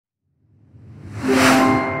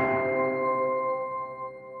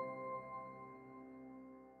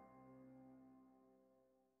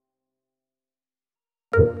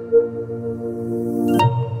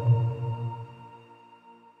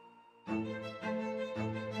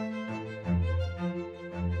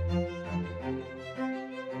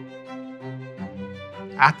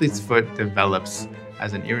Athlete's foot develops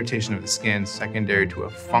as an irritation of the skin secondary to a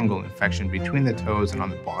fungal infection between the toes and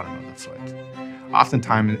on the bottom of the foot.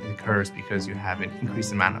 Oftentimes it occurs because you have an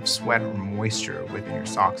increased amount of sweat or moisture within your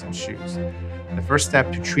socks and shoes. The first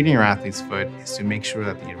step to treating your athlete's foot is to make sure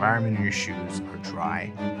that the environment in your shoes are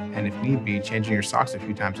dry, and if need be, changing your socks a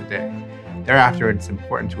few times a day. Thereafter, it's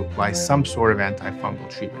important to apply some sort of antifungal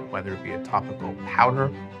treatment, whether it be a topical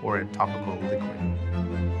powder or a topical liquid.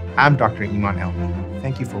 I'm Dr. Eman Elmi.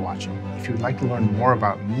 Thank you for watching. If you would like to learn more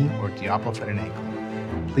about me or Diablo Foot and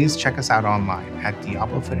Ankle, please check us out online at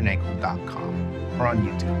diablofootandankle.com or on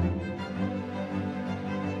YouTube.